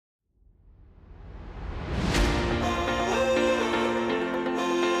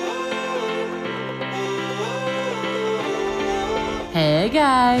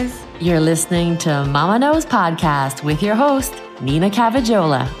guys, you're listening to Mama Knows Podcast with your host, Nina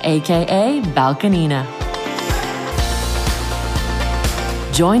Cavajola, aka Balkanina.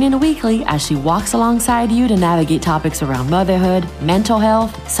 Join in weekly as she walks alongside you to navigate topics around motherhood, mental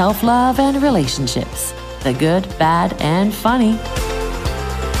health, self-love, and relationships. The good, bad, and funny.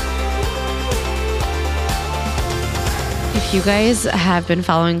 If you guys have been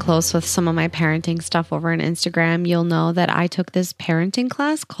following close with some of my parenting stuff over on Instagram, you'll know that I took this parenting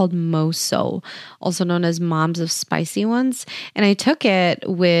class called MOSO, also known as Moms of Spicy Ones. And I took it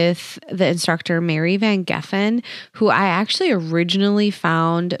with the instructor, Mary Van Geffen, who I actually originally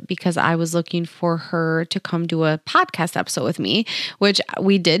found because I was looking for her to come do a podcast episode with me, which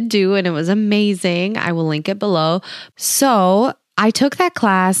we did do, and it was amazing. I will link it below. So I took that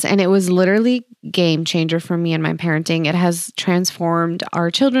class and it was literally game changer for me and my parenting. It has transformed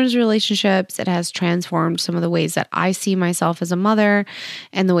our children's relationships. It has transformed some of the ways that I see myself as a mother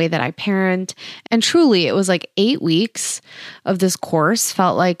and the way that I parent. And truly, it was like 8 weeks of this course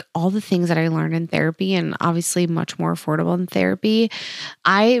felt like all the things that I learned in therapy, and obviously much more affordable in therapy.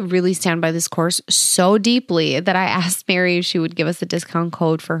 I really stand by this course so deeply that I asked Mary if she would give us a discount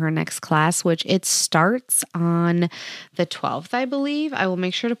code for her next class, which it starts on the 12th, I believe. I will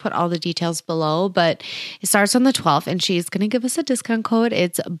make sure to put all the details below, but it starts on the 12th and she's going to give us a discount code.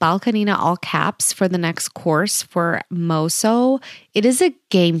 It's Balkanina, all caps, for the next course for MOSO. It is a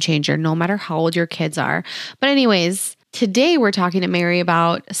game changer no matter how old your kids are. But anyways, today we're talking to Mary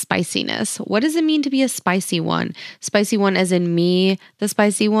about spiciness. What does it mean to be a spicy one? Spicy one as in me, the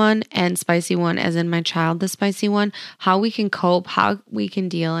spicy one, and spicy one as in my child, the spicy one. How we can cope, how we can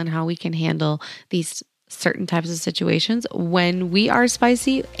deal, and how we can handle these certain types of situations when we are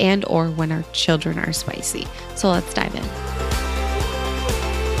spicy and or when our children are spicy. So let's dive in.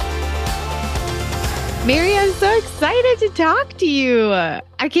 Mary, I'm so excited to talk to you.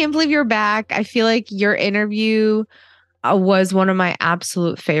 I can't believe you're back. I feel like your interview was one of my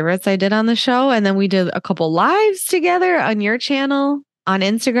absolute favorites I did on the show. And then we did a couple lives together on your channel on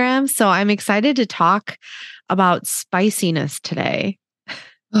Instagram. So I'm excited to talk about spiciness today.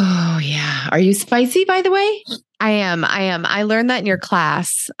 Oh, yeah. Are you spicy, by the way? I am. I learned that in your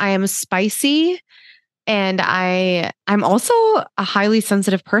class. I am spicy, and I'm also a highly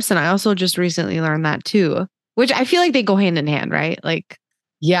sensitive person. I also just recently learned that too, which I feel like they go hand in hand, right? Like,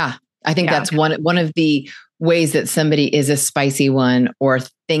 yeah, I think that's one of the ways that somebody is a spicy one or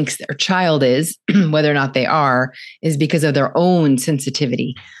thinks their child is, whether or not they are, is because of their own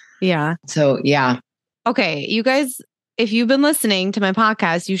sensitivity. Yeah. So, yeah. Okay, you guys, if you've been listening to my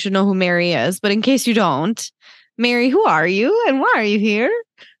podcast, you should know who Mary is. But in case you don't, Mary, who are you and why are you here?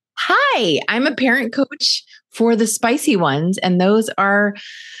 Hi, I'm a parent coach for the spicy ones. And those are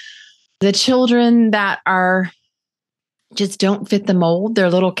the children that are just don't fit the mold. They're a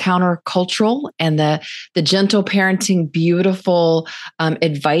little countercultural, and the gentle parenting, beautiful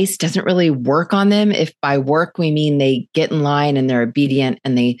advice doesn't really work on them. If by work, we mean they get in line and they're obedient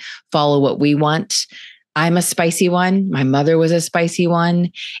and they follow what we want. I'm a spicy one. My mother was a spicy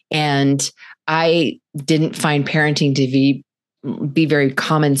one. And I didn't find parenting to be very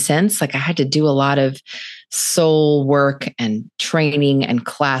common sense. Like I had to do a lot of soul work and training and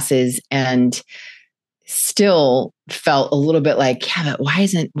classes, and still felt a little bit like, yeah, but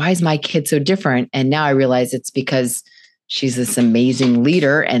why is my kid so different? And now I realize it's because she's this amazing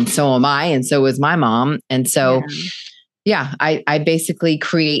leader, and so am I. And so was my mom. And so yeah, I basically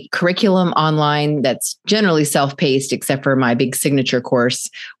create curriculum online that's generally self-paced, except for my big signature course,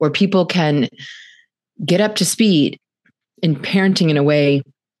 where people can get up to speed in parenting in a way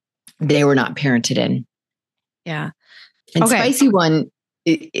they were not parented in. Yeah. And Spicy One,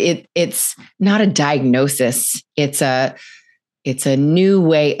 it's not a diagnosis. It's a new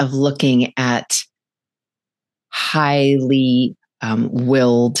way of looking at highly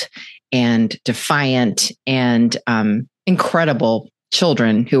willed and defiant and incredible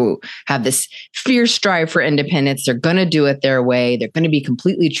children who have this fierce drive for independence. They're going to do it their way. They're going to be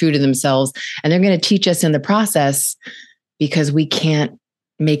completely true to themselves. And they're going to teach us in the process, because we can't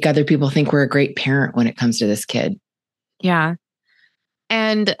make other people think we're a great parent when it comes to this kid. Yeah.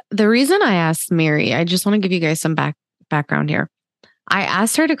 And the reason I asked Mary, I just want to give you guys some background here. I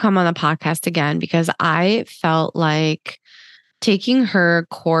asked her to come on the podcast again because I felt like taking her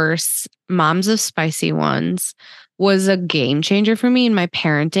course, Moms of Spicy Ones, was a game changer for me in my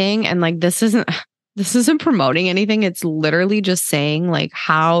parenting. And like, this isn't promoting anything. It's literally just saying like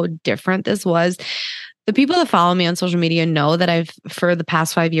how different this was. The people that follow me on social media know that I've, for the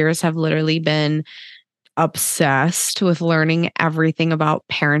past 5 years, have literally been obsessed with learning everything about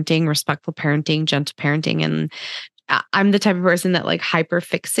parenting, respectful parenting, gentle parenting. And I'm the type of person that like hyper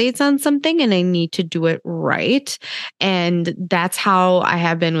fixates on something and I need to do it right. And that's how I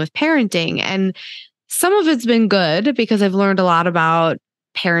have been with parenting. And some of it's been good because I've learned a lot about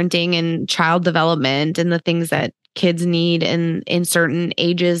parenting and child development and the things that kids need in certain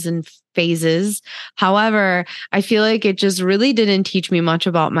ages and phases. However, I feel like it just really didn't teach me much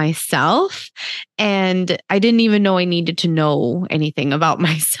about myself. And I didn't even know I needed to know anything about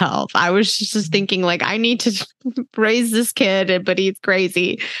myself. I was just thinking like, I need to raise this kid, but he's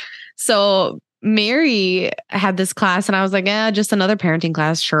crazy. So Mary had this class and I was like, just another parenting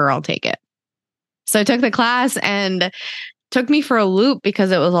class. Sure, I'll take it. So I took the class and took me for a loop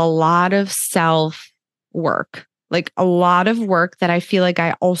because it was a lot of self work, like a lot of work that I feel like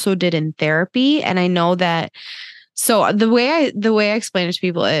I also did in therapy. And I know that, so the way I explain it to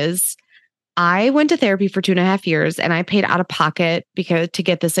people is I went to therapy for 2.5 years and I paid out of pocket to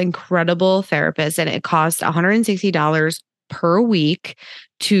get this incredible therapist. And it cost $160 per week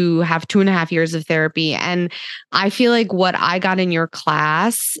to have 2.5 years of therapy. And I feel like what I got in your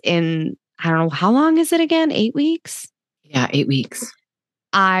class in, I don't know, how long is it again? 8 weeks? Yeah, 8 weeks.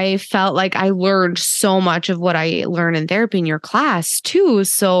 I felt like I learned so much of what I learned in therapy in your class too.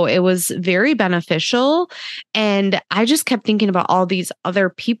 So it was very beneficial. And I just kept thinking about all these other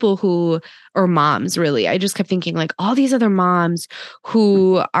people or moms really. I just kept thinking like all these other moms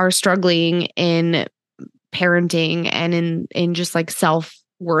who are struggling in parenting and in just like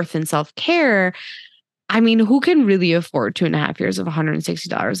self-worth and self-care. I mean, who can really afford 2.5 years of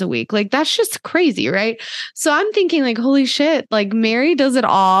 $160 a week? Like, that's just crazy, right? So I'm thinking like, holy shit, like Mary does it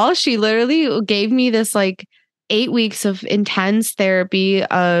all. She literally gave me this like 8 weeks of intense therapy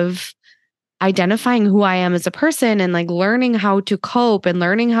of identifying who I am as a person and like learning how to cope and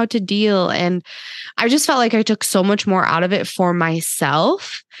learning how to deal. And I just felt like I took so much more out of it for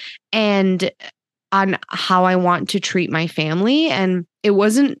myself and on how I want to treat my family. And it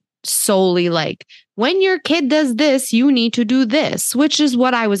wasn't solely like, when your kid does this, you need to do this, which is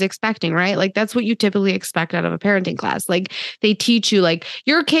what I was expecting, right? Like that's what you typically expect out of a parenting class. Like they teach you like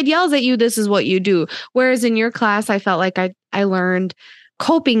your kid yells at you, this is what you do. Whereas in your class, I felt like I learned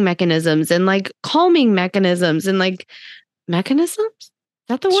coping mechanisms and like calming mechanisms and like mechanisms. Is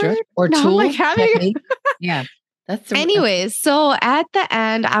that the word? Or no, tools? like having... Yeah. Anyways, so at the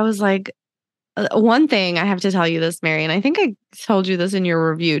end, I was like, one thing I have to tell you this, Mary, and I think I told you this in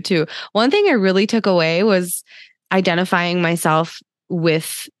your review too. One thing I really took away was identifying myself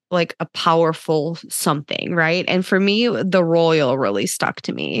with like a powerful something, right? And for me, the royal really stuck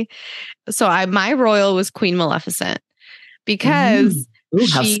to me. So my royal was Queen Maleficent because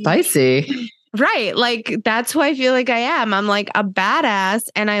how spicy. Right. Like that's who I feel like I am. I'm like a badass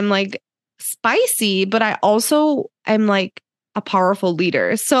and I'm like spicy, but I also am like a powerful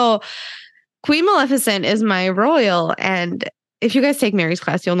leader. So Queen Maleficent is my royal. And if you guys take Mary's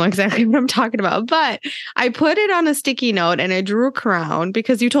class, you'll know exactly what I'm talking about. But I put it on a sticky note and I drew a crown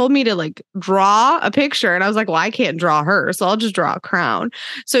because you told me to like draw a picture. And I was like, well, I can't draw her. So I'll just draw a crown.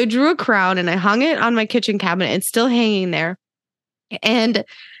 So I drew a crown and I hung it on my kitchen cabinet. It's still hanging there. And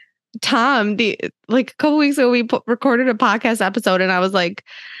Tom, like a couple weeks ago, we recorded a podcast episode and I was like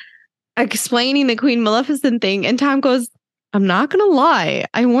explaining the Queen Maleficent thing. And Tom goes, I'm not going to lie.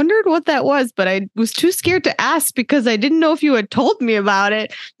 I wondered what that was, but I was too scared to ask because I didn't know if you had told me about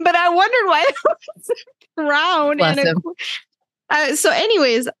it. But I wondered why it was a crown. So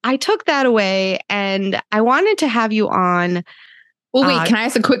anyways, I took that away and I wanted to have you on. Well, wait, can I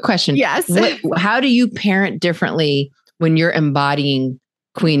ask a quick question? Yes. How do you parent differently when you're embodying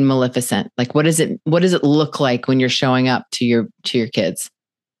Queen Maleficent? Like, what does it look like when you're showing up to your kids?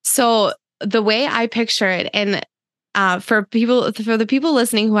 So the way I picture it, and for the people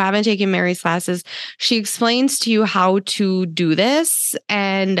listening who haven't taken Mary's classes, she explains to you how to do this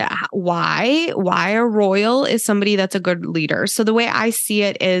and why a royal is somebody that's a good leader. So the way I see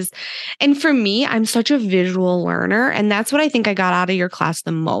it is, and for me, I'm such a visual learner. And that's what I think I got out of your class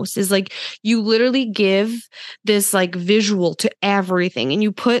the most is like, you literally give this like visual to everything and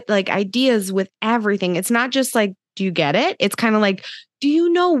you put like ideas with everything. It's not just like, do you get it? It's kind of like, do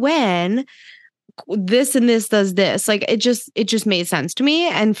you know when this and this does this? Like it just made sense to me.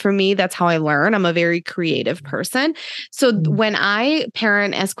 And for me, that's how I learn. I'm a very creative person. So when I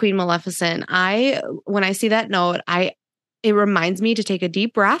parent as Queen Maleficent, when I see that note, it reminds me to take a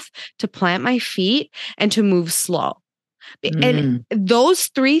deep breath, to plant my feet and to move slow. And those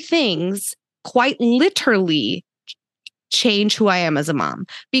three things quite literally change who I am as a mom,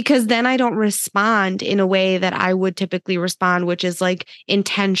 because then I don't respond in a way that I would typically respond, which is like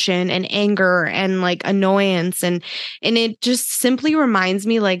intention and anger and like annoyance. And it just simply reminds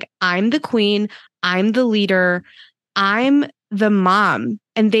me like I'm the queen, I'm the leader. I'm the mom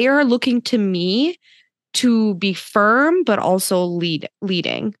and they are looking to me to be firm, but also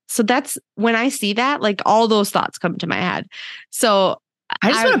leading. So that's when I see that, like all those thoughts come to my head. So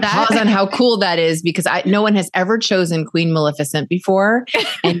I just want to pause on how cool that is because no one has ever chosen Queen Maleficent before.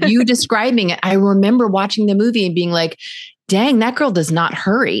 And you describing it, I remember watching the movie and being like, dang, that girl does not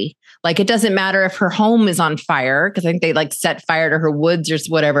hurry. Like, it doesn't matter if her home is on fire, because I think they like set fire to her woods or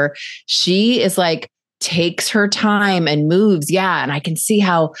whatever. She is like, takes her time and moves. Yeah. And I can see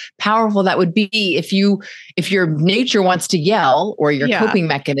how powerful that would be if your nature wants to yell, or your coping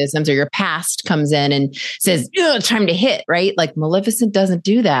mechanisms or your past comes in and says, it's time to hit, right? Like Maleficent doesn't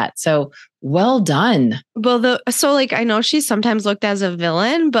do that. So well done. Well, so like, I know she's sometimes looked as a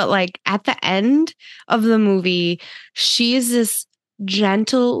villain, but like at the end of the movie, she is this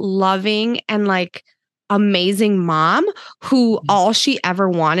gentle, loving, and like amazing mom who all she ever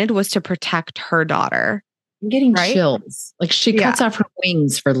wanted was to protect her daughter. I'm getting chills. Like she cuts off her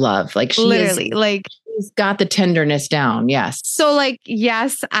wings for love. Like she literally, like she's got the tenderness down. Yes. So like,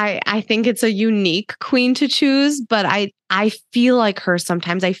 yes, I think it's a unique queen to choose, but I feel like her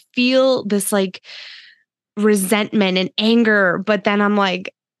sometimes. I feel this like resentment and anger, but then I'm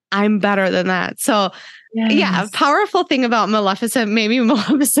like, I'm better than that. So yeah, powerful thing about Maleficent. Maybe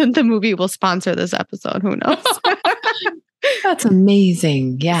Maleficent, the movie, will sponsor this episode. Who knows? That's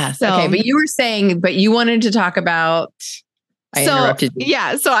amazing. Yes. So, okay. But you wanted to talk about, I interrupted you.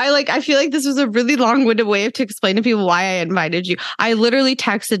 Yeah. So I feel like this was a really long-winded way to explain to people why I invited you. I literally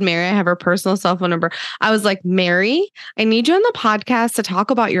texted Mary. I have her personal cell phone number. I was like, Mary, I need you on the podcast to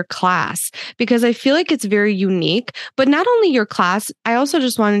talk about your class because I feel like it's very unique, but not only your class, I also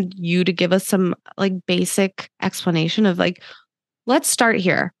just wanted you to give us some like basic explanation of like, let's start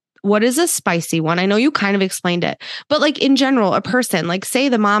here. What is a spicy one? I know you kind of explained it, but like in general, a person, like say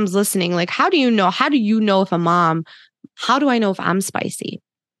the mom's listening, like how do you know if a mom, how do I know if I'm spicy?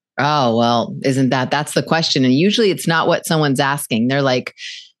 Oh, well, that's the question. And usually it's not what someone's asking. They're like,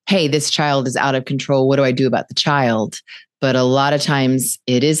 hey, this child is out of control. What do I do about the child? But a lot of times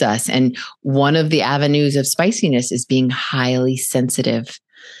it is us. And one of the avenues of spiciness is being highly sensitive,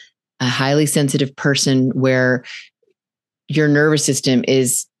 a highly sensitive person where your nervous system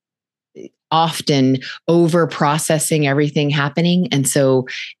is often over processing everything happening. And so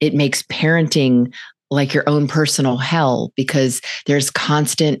it makes parenting like your own personal hell because there's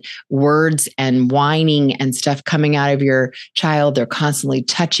constant words and whining and stuff coming out of your child. They're constantly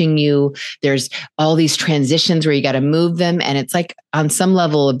touching you. There's all these transitions where you got to move them. And it's like on some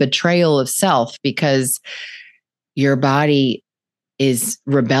level a betrayal of self because your body is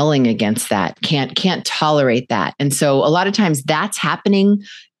rebelling against that, can't tolerate that. And so a lot of times that's happening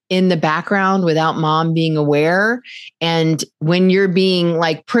in the background without mom being aware. And when you're being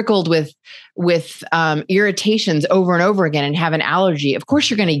like prickled with irritations over and over again and have an allergy, of course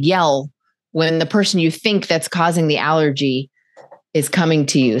you're going to yell when the person you think that's causing the allergy is coming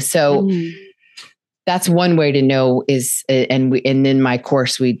to you. So that's one way to know is, and in my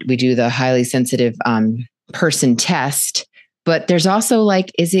course, we do the highly sensitive person test. But there's also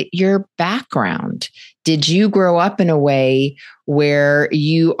like, is it your background? Did you grow up in a way where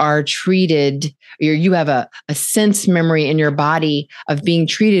you are treated, or you have a sense memory in your body of being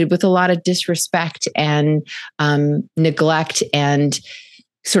treated with a lot of disrespect and neglect and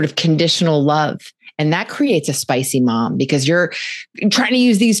sort of conditional love? And that creates a spicy mom because you're trying to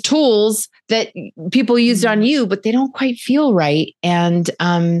use these tools that people used on you, but they don't quite feel right. And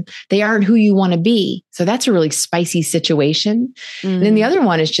they aren't who you want to be. So that's a really spicy situation. And then the other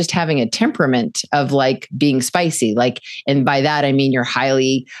one is just having a temperament of like being spicy. Like, and by that, I mean, you're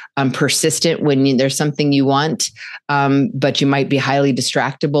highly persistent when there's something you want, but you might be highly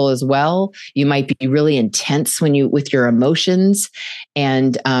distractible as well. You might be really intense with your emotions,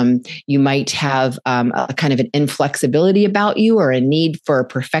 and you might have a kind of an inflexibility about you or a need for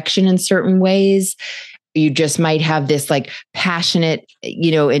perfection in certain ways. You just might have this like passionate,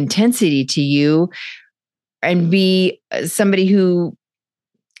 intensity to you, and be somebody who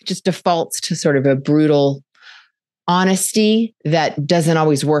just defaults to sort of a brutal honesty that doesn't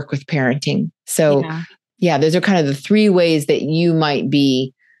always work with parenting. So yeah, those are kind of the three ways that you might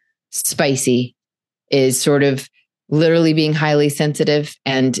be spicy, is sort of literally being highly sensitive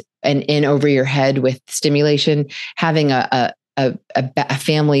and in over your head with stimulation, having a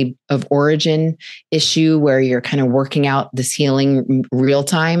family of origin issue where you're kind of working out this healing real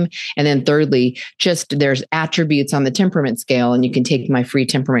time. And then thirdly, just there's attributes on the temperament scale, and you can take my free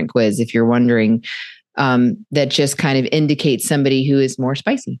temperament quiz if you're wondering, that just kind of indicates somebody who is more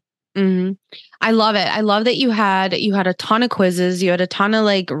spicy. Mm-hmm. I love it. I love that you had a ton of quizzes, you had a ton of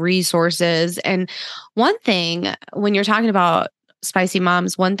like resources. And one thing when you're talking about spicy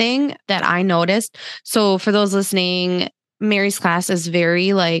moms, one thing that I noticed, so for those listening, Mary's class is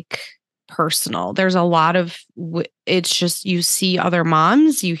very like personal. There's a lot of it's just you see other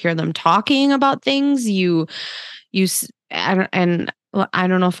moms, you hear them talking about things, and I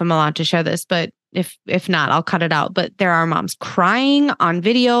don't know if I'm allowed to share this, but if not, I'll cut it out. But there are moms crying on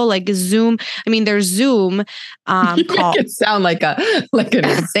video, like Zoom. I mean, there's Zoom call. It sound like an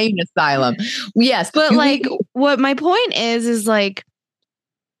insane asylum. Yes, but like what my point is like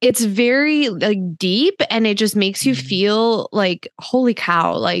it's very like deep, and it just makes you feel like holy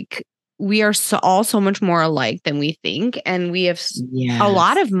cow, like we are all so much more alike than we think. And we have a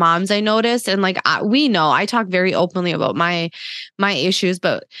lot of moms I noticed. And like, we know I talk very openly about my issues,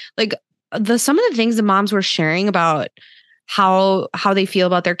 but like some of the things the moms were sharing about how they feel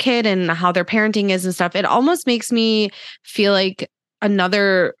about their kid and how their parenting is and stuff, it almost makes me feel like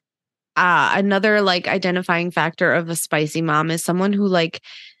another like identifying factor of a spicy mom is someone who like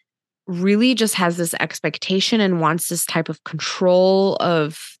really just has this expectation and wants this type of control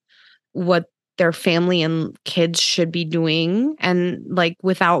of what their family and kids should be doing, and like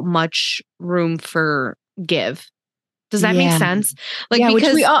without much room for give. Does that make sense? Like, because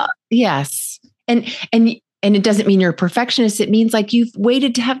which we all, yes. And it doesn't mean you're a perfectionist. It means like you've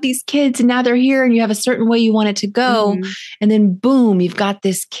waited to have these kids and now they're here and you have a certain way you want it to go. Mm-hmm. And then boom, you've got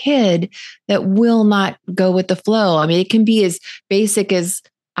this kid that will not go with the flow. I mean, it can be as basic as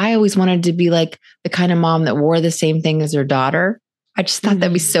I always wanted to be like the kind of mom that wore the same thing as her daughter. I just thought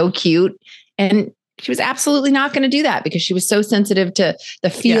that'd be so cute. And she was absolutely not going to do that because she was so sensitive to the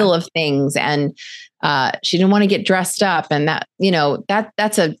feel of things. And she didn't want to get dressed up. And that,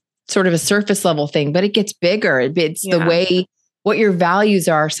 that's a sort of a surface level thing, but it gets bigger. It's the way what your values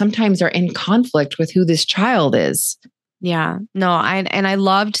are sometimes are in conflict with who this child is. Yeah, no, I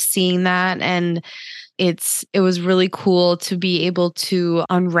loved seeing that. And it was really cool to be able to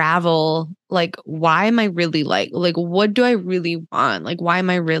unravel, like, why am I really like, what do I really want? Like, why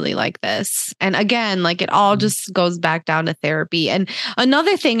am I really like this? And again, like it all just goes back down to therapy. And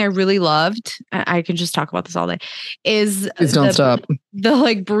another thing I really loved, I can just talk about this all day, is don't stop. The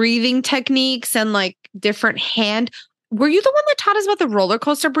like breathing techniques and like different hand. Were you the one that taught us about the roller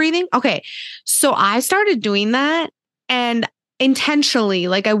coaster breathing? Okay. So I started doing that, and intentionally,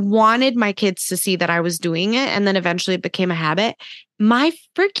 like I wanted my kids to see that I was doing it. And then eventually it became a habit. My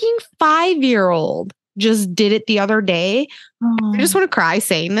freaking 5-year-old just did it the other day. I just want to cry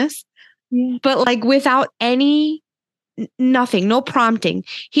saying this, but like without nothing, no prompting.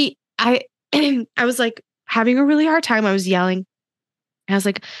 I was like having a really hard time. I was yelling. I was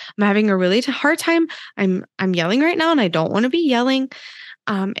like, I'm having a really hard time. I'm yelling right now and I don't want to be yelling.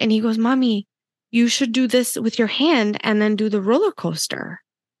 And he goes, Mommy, you should do this with your hand and then do the roller coaster.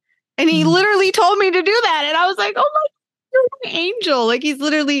 And he literally told me to do that. And I was like, oh my, you're an angel. Like he's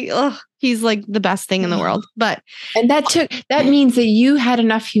literally, he's like the best thing in the world. And that means that you had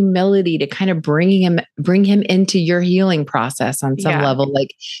enough humility to kind of bring him into your healing process on some level.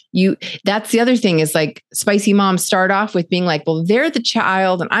 Like that's the other thing is like spicy moms start off with being like, well, they're the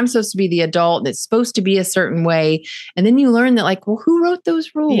child and I'm supposed to be the adult and it's supposed to be a certain way. And then you learn that like, well, who wrote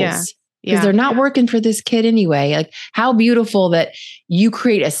those rules? Yeah. Because they're not working for this kid anyway. Like how beautiful that you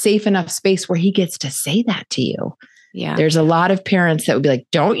create a safe enough space where he gets to say that to you. Yeah. There's a lot of parents that would be like,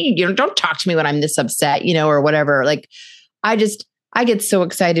 don't talk to me when I'm this upset, or whatever. Like I get so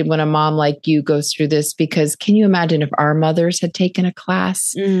excited when a mom like you goes through this, because can you imagine if our mothers had taken a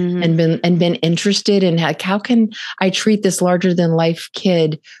class and been interested in how can I treat this larger than life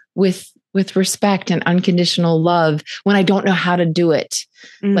kid with respect and unconditional love when I don't know how to do it.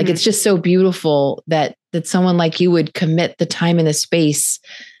 Like, it's just so beautiful that someone like you would commit the time and the space.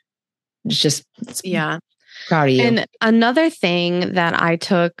 It's proud of you. And another thing that I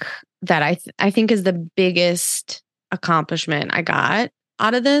took that I think is the biggest accomplishment I got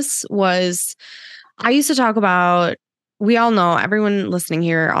out of this was I used to talk about, we all know, everyone listening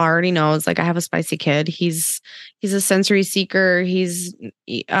here already knows, like I have a spicy kid. He's a sensory seeker. He's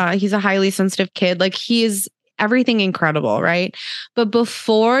a highly sensitive kid. Like he is everything incredible, right? But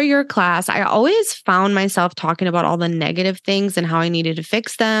before your class, I always found myself talking about all the negative things and how I needed to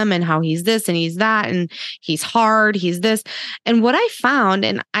fix them and how he's this and he's that and he's hard, he's this. And what I found,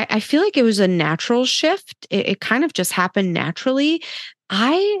 and I feel like it was a natural shift. It kind of just happened naturally.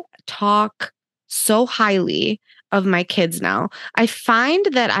 I talk so highly of my kids now. I find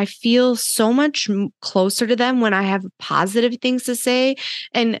that I feel so much closer to them when I have positive things to say.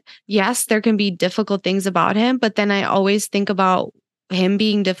 And yes, there can be difficult things about him, but then I always think about him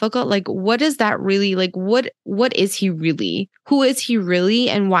being difficult, like what is that really like? What is he really? Who is he really?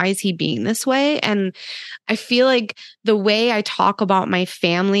 And why is he being this way? And I feel like the way I talk about my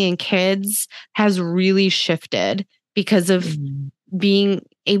family and kids has really shifted because of being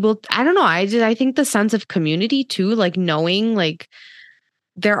able, I don't know. I think the sense of community too, like knowing like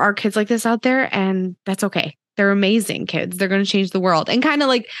there are kids like this out there and that's okay. They're amazing kids. They're going to change the world. And kind of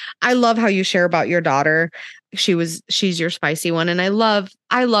like, I love how you share about your daughter. She's your spicy one. And I love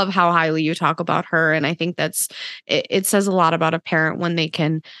how highly you talk about her. And I think it says a lot about a parent when they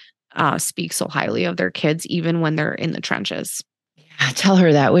can speak so highly of their kids, even when they're in the trenches. Tell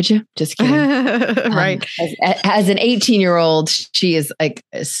her that, would you? Just kidding. Right. As an 18-year-old, she is like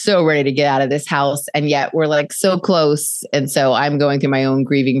so ready to get out of this house. And yet we're like so close. And so I'm going through my own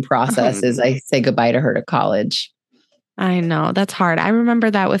grieving process as I say goodbye to her to college. I know that's hard. I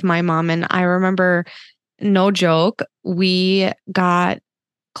remember that with my mom. And I remember, no joke, we got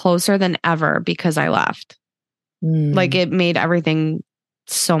closer than ever because I left. Like it made everything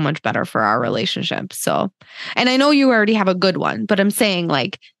so much better for our relationship. So, and I know you already have a good one, but I'm saying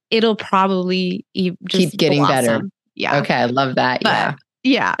like, it'll probably just keep getting blossom. better. Yeah. Okay. I love that. But,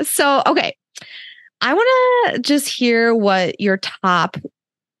 yeah. So, okay. I want to just hear what your top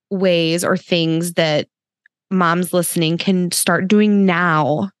ways or things that moms listening can start doing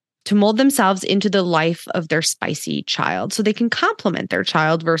now to mold themselves into the life of their spicy child so they can compliment their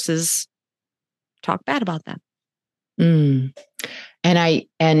child versus talk bad about them. And I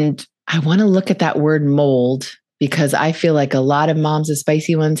want to look at that word mold because I feel like a lot of moms of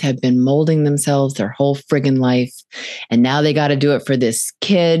spicy ones have been molding themselves their whole friggin' life. And now they got to do it for this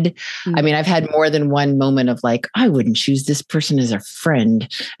kid. I mean, I've had more than one moment of like, I wouldn't choose this person as a friend.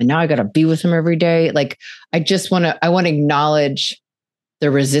 And now I got to be with them every day. Like, I want to acknowledge the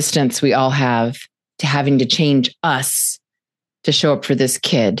resistance we all have to having to change us to show up for this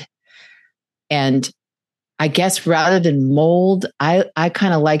kid. And I guess rather than mold, I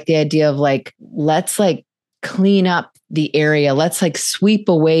kind of like the idea of like, let's like clean up the area. Let's like sweep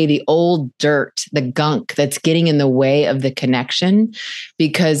away the old dirt, the gunk that's getting in the way of the connection,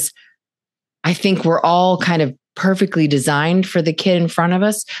 because I think we're all kind of perfectly designed for the kid in front of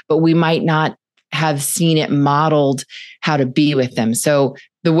us, but we might not have seen it modeled how to be with them. So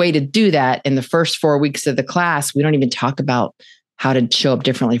the way to do that in the first 4 weeks of the class, we don't even talk about how to show up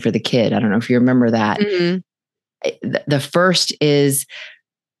differently for the kid. I don't know if you remember that. The first is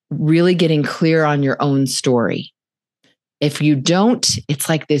really getting clear on your own story. If you don't, it's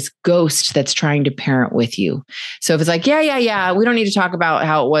like this ghost that's trying to parent with you. So if it's like, yeah, we don't need to talk about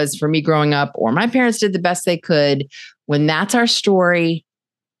how it was for me growing up, or my parents did the best they could. When that's our story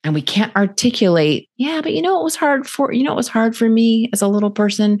and we can't articulate, but it was hard for me as a little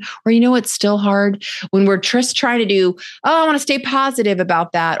person, or it's still hard when we're just trying to do, I want to stay positive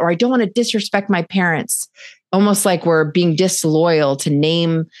about that, or I don't want to disrespect my parents. Almost like we're being disloyal to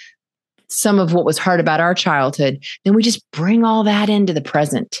name some of what was hard about our childhood, then we just bring all that into the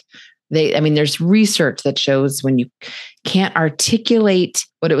present. There's research that shows when you can't articulate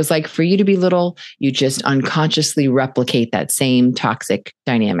what it was like for you to be little, you just unconsciously replicate that same toxic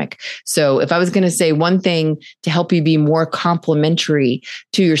dynamic. So if I was going to say one thing to help you be more complimentary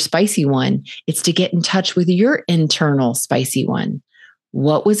to your spicy one, it's to get in touch with your internal spicy one.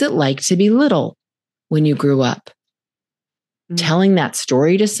 What was it like to be little when you grew up? Telling that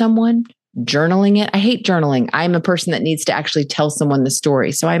story to someone, journaling it. I hate journaling. I'm a person that needs to actually tell someone the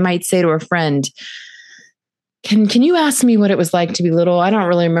story. So I might say to a friend, can you ask me what it was like to be little? I don't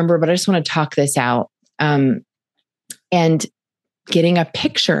really remember, but I just want to talk this out. And getting a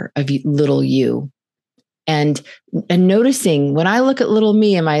picture of little you and noticing when I look at little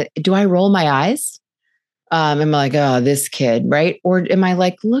me, do I roll my eyes? Am I like, oh, this kid, right? Or am I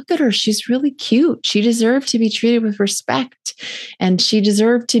like, look at her. She's really cute. She deserved to be treated with respect, and she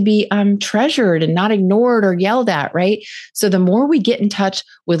deserved to be treasured and not ignored or yelled at, right? So the more we get in touch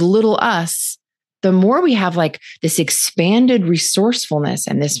with little us, the more we have like this expanded resourcefulness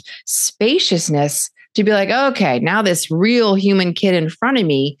and this spaciousness to be like, okay, now this real human kid in front of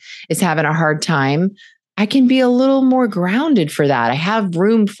me is having a hard time. I can be a little more grounded for that. I have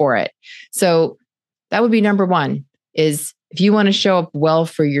room for it. So that would be number one, is if you want to show up well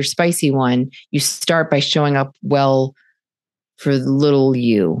for your spicy one, you start by showing up well for the little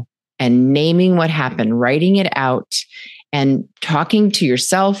you and naming what happened, writing it out and talking to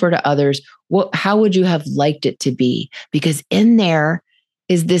yourself or to others. How would you have liked it to be? Because in there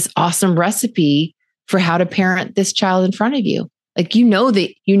is this awesome recipe for how to parent this child in front of you. Like,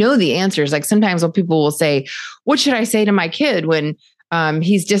 the answers. Like sometimes when people will say, what should I say to my kid when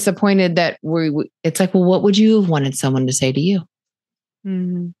he's disappointed that it's like, well, what would you have wanted someone to say to you?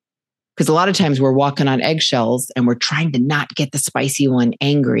 Mm-hmm. Because a lot of times we're walking on eggshells and we're trying to not get the spicy one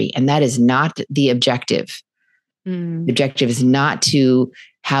angry. And that is not the objective. Mm-hmm. The objective is not to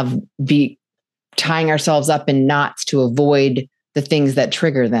be tying ourselves up in knots to avoid the things that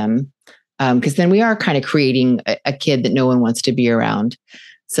trigger them. Because then we are kind of creating a kid that no one wants to be around.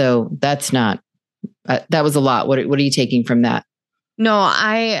 So that's not, that was a lot. What are you taking from that? No,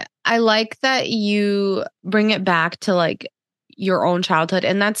 I like that you bring it back to like your own childhood,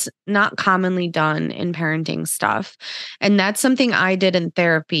 and that's not commonly done in parenting stuff. And that's something I did in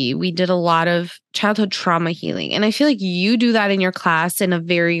therapy. We did a lot of childhood trauma healing, and I feel like you do that in your class in a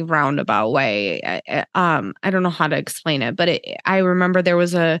very roundabout way. I don't know how to explain it, but I remember there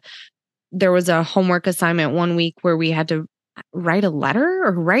was a homework assignment one week where we had to write a letter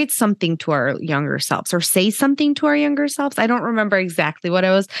or write something to our younger selves or say something to our younger selves. I don't remember exactly what it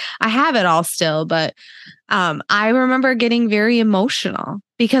was. I have it all still, but I remember getting very emotional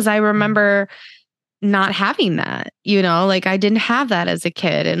because I remember not having that, like I didn't have that as a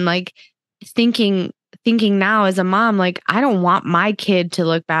kid. And like thinking now as a mom, like I don't want my kid to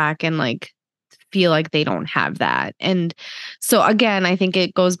look back and like feel like they don't have that. And so again, I think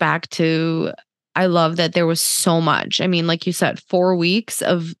it goes back to, I love that there was so much. I mean, like you said, 4 weeks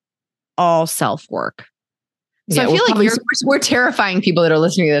of all self-work. So I feel like we're terrifying people that are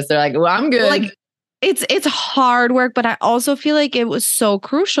listening to this. They're like, well, I'm good. Like it's hard work, but I also feel like it was so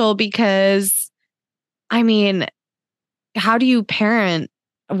crucial because, I mean, how do you parent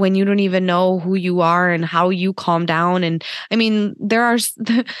when you don't even know who you are and how you calm down? And I mean, I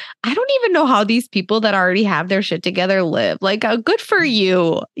don't even know how these people that already have their shit together live. Like, good for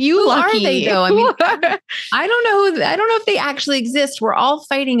you. Who lucky. are they though? I mean, I don't know if they actually exist. We're all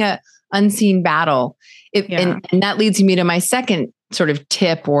fighting a unseen battle. And that leads me to my second sort of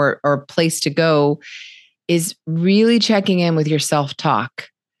tip or place to go is really checking in with your self-talk.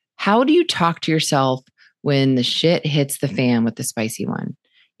 How do you talk to yourself when the shit hits the fan with the spicy one?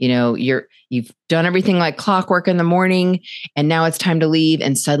 You've done everything like clockwork in the morning and now it's time to leave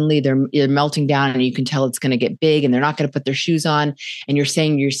and suddenly they're melting down and you can tell it's going to get big and they're not going to put their shoes on. And you're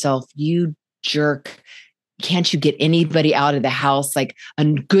saying to yourself, you jerk, can't you get anybody out of the house? Like a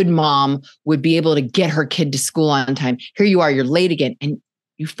good mom would be able to get her kid to school on time. Here you are, you're late again. And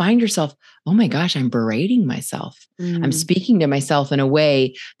you find yourself, oh my gosh, I'm berating myself. I'm speaking to myself in a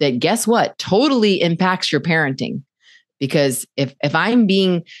way that, guess what, totally impacts your parenting. Because if I'm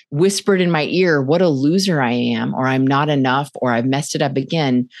being whispered in my ear, what a loser I am, or I'm not enough, or I've messed it up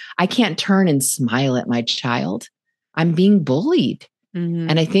again, I can't turn and smile at my child. I'm being bullied. Mm-hmm.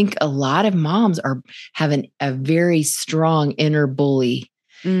 And I think a lot of moms are having a very strong inner bully.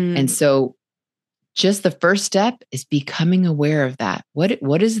 And so just the first step is becoming aware of that. What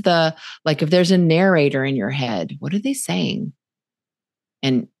is if there's a narrator in your head, what are they saying?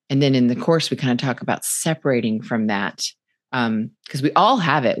 And then in the course, we kind of talk about separating from that because we all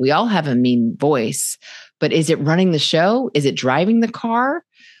have it. We all have a mean voice, but is it running the show? Is it driving the car?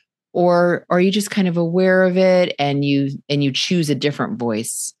 Or are you just kind of aware of it and you choose a different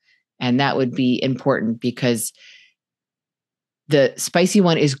voice? And that would be important because the spicy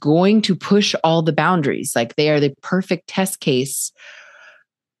one is going to push all the boundaries. Like they are the perfect test case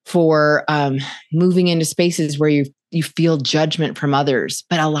for moving into spaces where you feel judgment from others.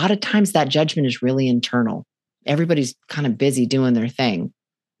 But a lot of times that judgment is really internal. Everybody's kind of busy doing their thing.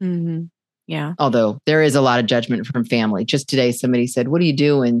 Mm-hmm. Yeah. Although there is a lot of judgment from family. Just today, somebody said, "What do you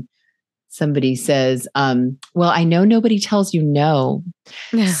do?" And somebody says, well, I know nobody tells you no.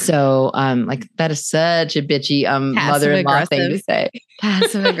 So like that is such a bitchy mother-in-law thing to say.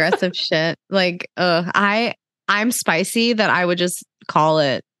 Passive aggressive shit. Like, I'm spicy that I would just call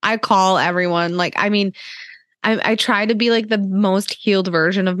it. I call everyone. Like, I mean, I try to be like the most healed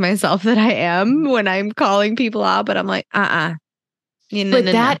version of myself that I am when I'm calling people out, but I'm like, But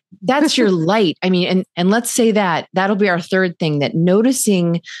that's your light. I mean, and let's say that'll be our third thing, that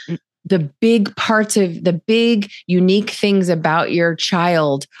noticing the big parts of the big unique things about your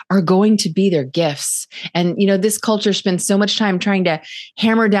child are going to be their gifts. And, this culture spends so much time trying to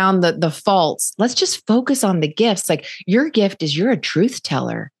hammer down the faults. Let's just focus on the gifts. Like your gift is you're a truth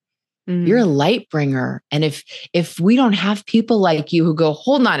teller. Mm-hmm. You're a light bringer. And if we don't have people like you who go,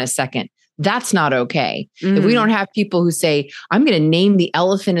 hold on a second, that's not okay. Mm. If we don't have people who say, I'm going to name the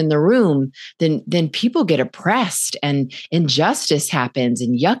elephant in the room, then people get oppressed and injustice happens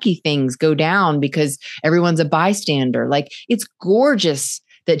and yucky things go down because everyone's a bystander. Like it's gorgeous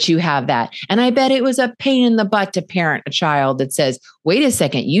that you have that. And I bet it was a pain in the butt to parent a child that says, wait a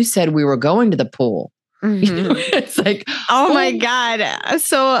second, you said we were going to the pool. Mm-hmm. It's like, oh my God.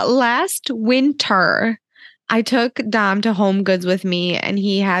 So last winter, I took Dom to Home Goods with me and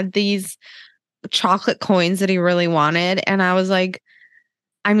he had these chocolate coins that he really wanted. And I was like,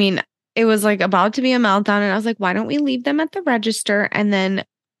 I mean, it was like about to be a meltdown. And I was like, why don't we leave them at the register? And then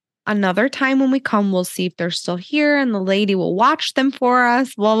another time when we come, we'll see if they're still here and the lady will watch them for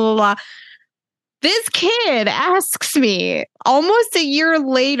us, blah, blah, blah. This kid asks me almost a year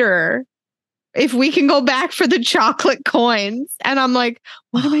later if we can go back for the chocolate coins. And I'm like,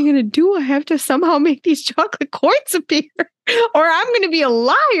 what am I going to do? I have to somehow make these chocolate coins appear or I'm going to be a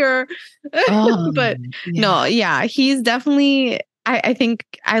liar. But no, yeah, he's definitely, I think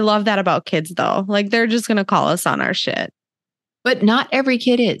I love that about kids though. Like they're just going to call us on our shit. But not every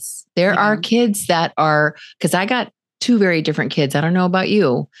kid is. There are kids that are, because I got two very different kids. I don't know about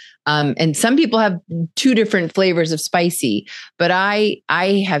you. And some people have two different flavors of spicy, but I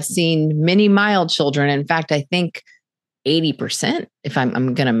have seen many mild children. In fact, I think 80%, if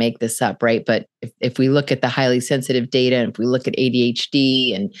I'm going to make this up, right? But if we look at the highly sensitive data, and if we look at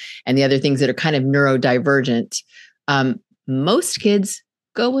ADHD and the other things that are kind of neurodivergent, most kids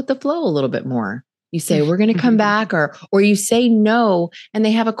go with the flow a little bit more. You say, we're going to come back, or you say no, and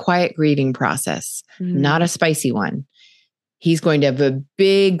they have a quiet grieving process, not a spicy one. He's going to have a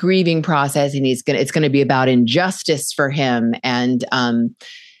big grieving process, and it's going to be about injustice for him. And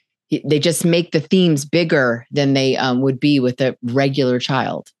they just make the themes bigger than they would be with a regular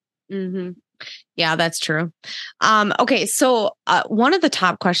child. Mm-hmm. Yeah, that's true. Okay. So one of the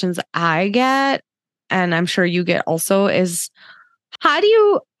top questions I get, and I'm sure you get also, is how do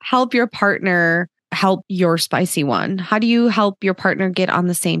you help your partner help your spicy one? How do you help your partner get on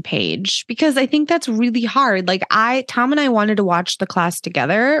the same page? Because I think that's really hard. Like Tom and I wanted to watch the class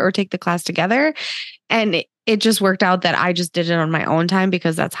together or take the class together. And it just worked out that I just did it on my own time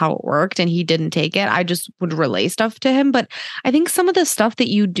because that's how it worked. And he didn't take it. I just would relay stuff to him. But I think some of the stuff that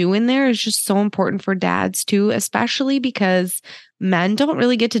you do in there is just so important for dads too, especially because men don't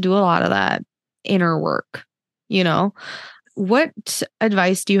really get to do a lot of that inner work, you know? What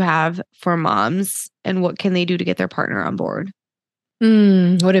advice do you have for moms and what can they do to get their partner on board?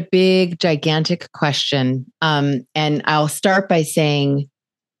 What a big, gigantic question. And I'll start by saying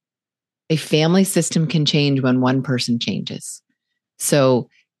a family system can change when one person changes. So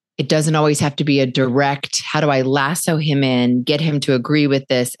it doesn't always have to be a direct, how do I lasso him in, get him to agree with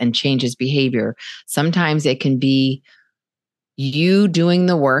this and change his behavior? Sometimes it can be you doing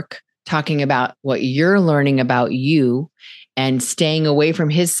the work, talking about what you're learning about you and staying away from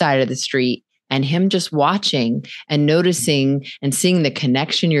his side of the street and him just watching and noticing and seeing the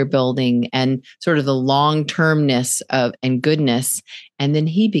connection you're building and sort of the long-termness of and goodness. And then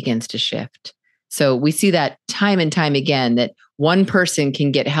he begins to shift. So we see that time and time again, that one person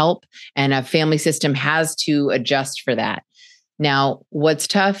can get help and a family system has to adjust for that. Now, what's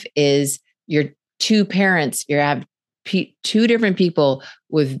tough is you're two parents, you have two different people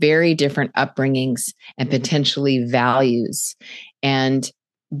with very different upbringings and potentially values. And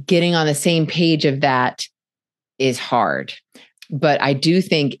getting on the same page of that is hard. But I do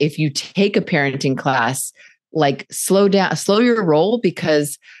think if you take a parenting class, like slow your roll,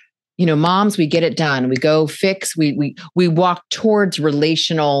 because moms, we get it done. We go fix, we walk towards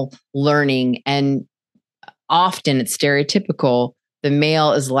relational learning. And often it's stereotypical. The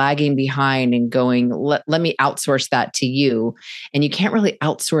male is lagging behind and going, let me outsource that to you. And you can't really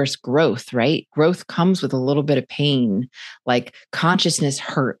outsource growth, right? Growth comes with a little bit of pain, like consciousness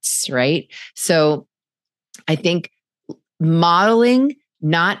hurts, right? So I think modeling,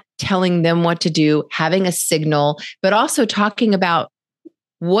 not telling them what to do, having a signal, but also talking about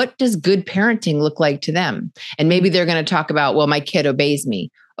what does good parenting look like to them? And maybe they're going to talk about, well, my kid obeys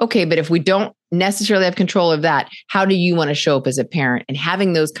me. Okay, but if we don't necessarily have control of that, how do you want to show up as a parent? And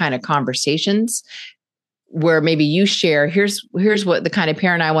having those kind of conversations where maybe you share, here's what the kind of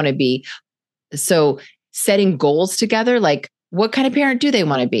parent I want to be. So setting goals together, like what kind of parent do they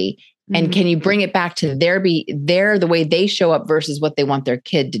want to be? And can you bring it back to the way they show up versus what they want their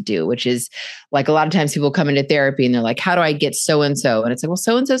kid to do, which is like a lot of times people come into therapy and they're like, how do I get so-and-so? And it's like, well,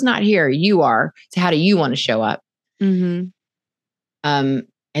 so-and-so's not here. You are. So how do you want to show up? Mm-hmm.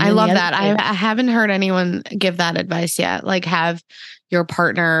 I love that. I haven't heard anyone give that advice yet. Like have your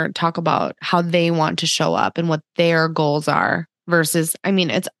partner talk about how they want to show up and what their goals are versus,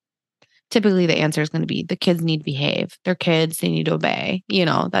 it's typically the answer is going to be the kids need to behave. They're kids. They need to obey.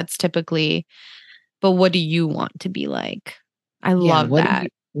 That's typically, but what do you want to be like? I love that.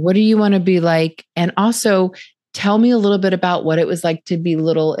 What do you want to be like? And also tell me a little bit about what it was like to be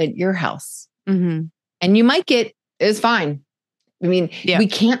little at your house. Mm-hmm. And you might get, it's fine. We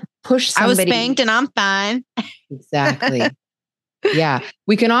can't push somebody. I was spanked and I'm fine. Exactly. Yeah.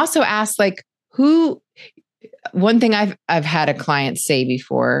 We can also ask like, who one thing I've had a client say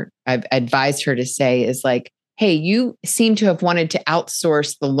before, I've advised her to say is like, hey, you seem to have wanted to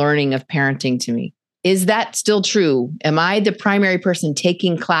outsource the learning of parenting to me. Is that still true? Am I the primary person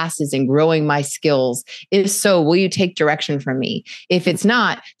taking classes and growing my skills? If so, will you take direction from me? If it's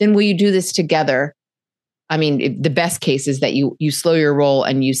not, then will you do this together? I mean, the best case is that you slow your roll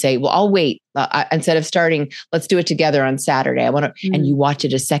and you say, well, I'll wait. Instead of starting, let's do it together on Saturday. I want to, and you watch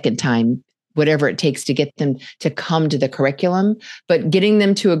it a second time, whatever it takes to get them to come to the curriculum, but getting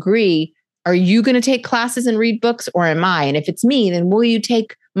them to agree, are you going to take classes and read books or am I? And if it's me, then will you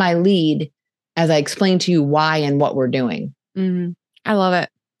take my lead as I explain to you why and what we're doing? Mm-hmm. I love it.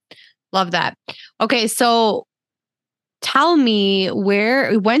 Love that. Okay. So tell me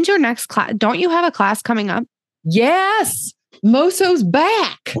when's your next class? Don't you have a class coming up? Yes. Moso's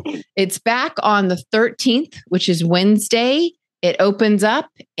back. It's back on the 13th, which is Wednesday. It opens up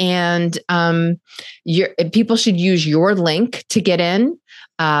and people should use your link to get in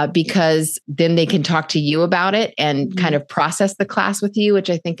because then they can talk to you about it and kind of process the class with you, which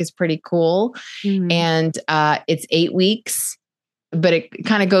I think is pretty cool. And it's 8 weeks, but it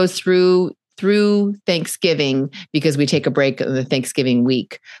kind of goes through Thanksgiving because we take a break of the Thanksgiving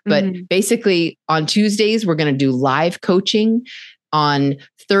week. But basically on Tuesdays, we're going to do live coaching. On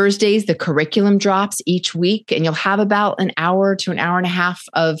Thursdays, the curriculum drops each week, and you'll have about an hour to an hour and a half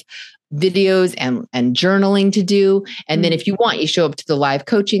of videos and journaling to do. And then if you want, you show up to the live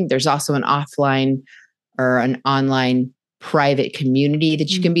coaching. There's also an offline or an online private community that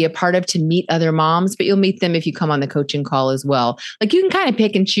you can be a part of to meet other moms, but you'll meet them if you come on the coaching call as well. Like you can kind of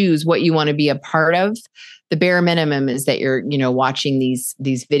pick and choose what you want to be a part of. The bare minimum is that you're, watching these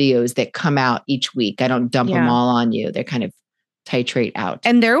videos that come out each week. I don't dump them all on you. They're kind of titrate out.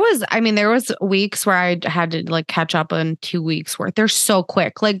 And there was weeks where I had to like catch up on 2 weeks worth. They're so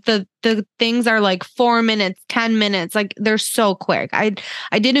quick. Like the things are like 4 minutes, 10 minutes. Like they're so quick. I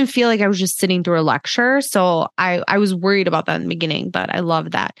didn't feel like I was just sitting through a lecture. So I was worried about that in the beginning, but I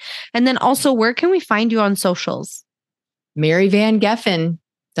love that. And then also, where can we find you on socials? Mary Van Geffen.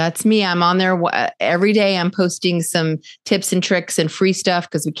 That's me. I'm on there every day. I'm posting some tips and tricks and free stuff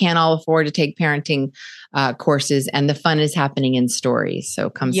because we can't all afford to take parenting courses, and the fun is happening in stories. So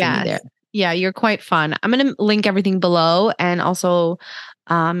come see me there. Yeah, you're quite fun. I'm going to link everything below and also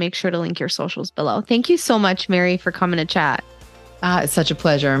make sure to link your socials below. Thank you so much, Mary, for coming to chat. It's such a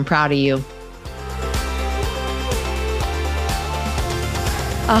pleasure. I'm proud of you.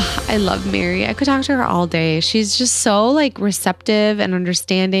 Oh, I love Mary. I could talk to her all day. She's just so like receptive and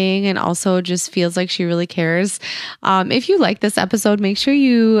understanding, and also just feels like she really cares. If you like this episode, make sure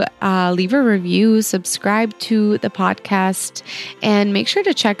you leave a review, subscribe to the podcast, and make sure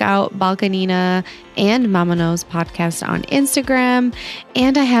to check out Balkanina and Mama Knows podcast on Instagram.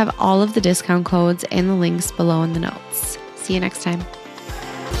 And I have all of the discount codes and the links below in the notes. See you next time.